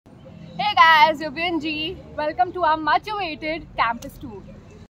guys, Yuvraj ji. Welcome to our much-awaited campus tour.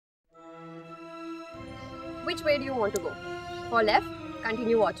 Which way do you want to go? For left,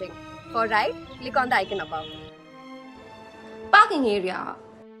 continue watching. For right, click on the icon above. Parking area.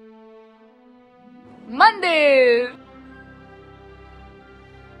 Mandir.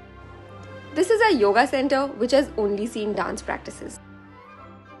 This is a yoga center which has only seen dance practices.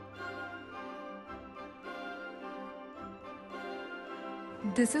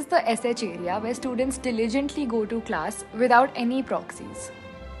 This is the SH area where students diligently go to class without any proxies.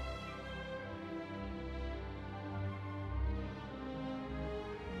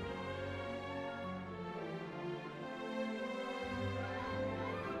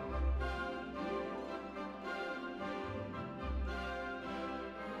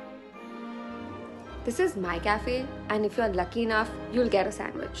 This is my cafe, and if you're lucky enough, you'll get a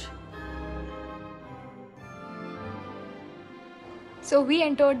sandwich. So we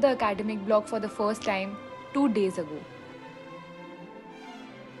entered the academic block for the first time 2 days ago.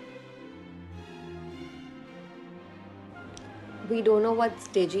 We don't know what's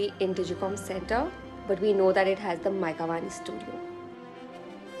Digi in Digicom Center, but we know that it has the MICA studio.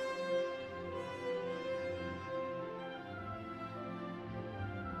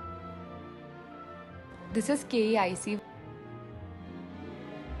 This is KEIC,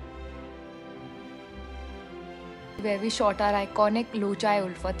 where we shot our iconic Lochai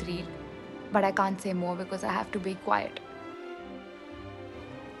Ulfa reel, but I can't say more because I have to be quiet.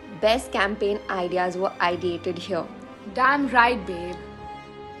 Best campaign ideas were ideated here. Damn right, babe.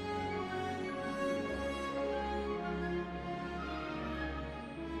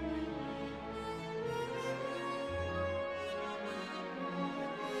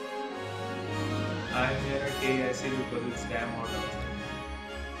 I'm here at KIC because it's damn hot outside.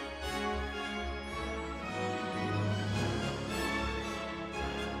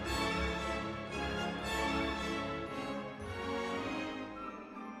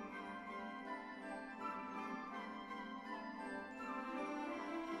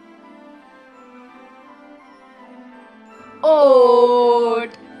 Oat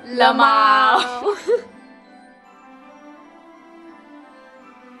Lamau.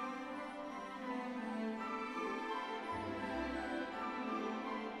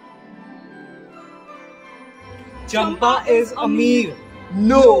 Champa is Amir.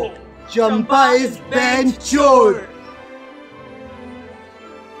 No, Champa is Benchor.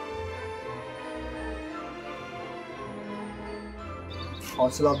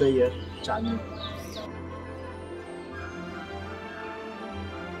 Hostel of the year, Chandni.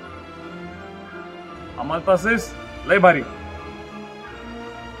 हमारे पास is लय भारी.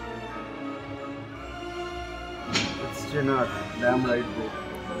 It's Jinnat. Damn right, bro.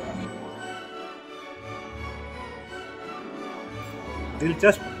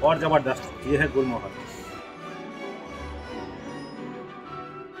 दिलचस्प और जबरदस्त ये है गुलमोहर.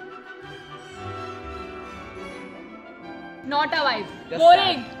 Not a vibe.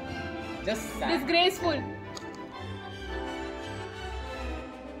 Boring. Just sad. Disgraceful.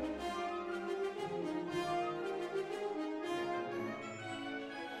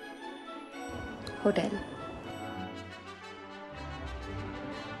 Hotel.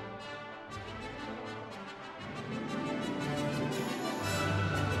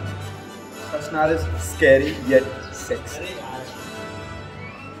 Kasnar is scary yet sexy.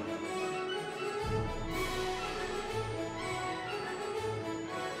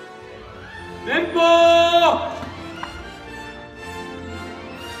 Tempo!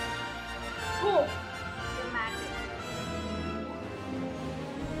 Oh.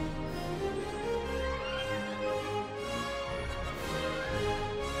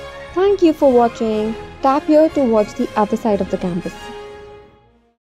 Thank you for watching. Tap here to watch the other side of the campus.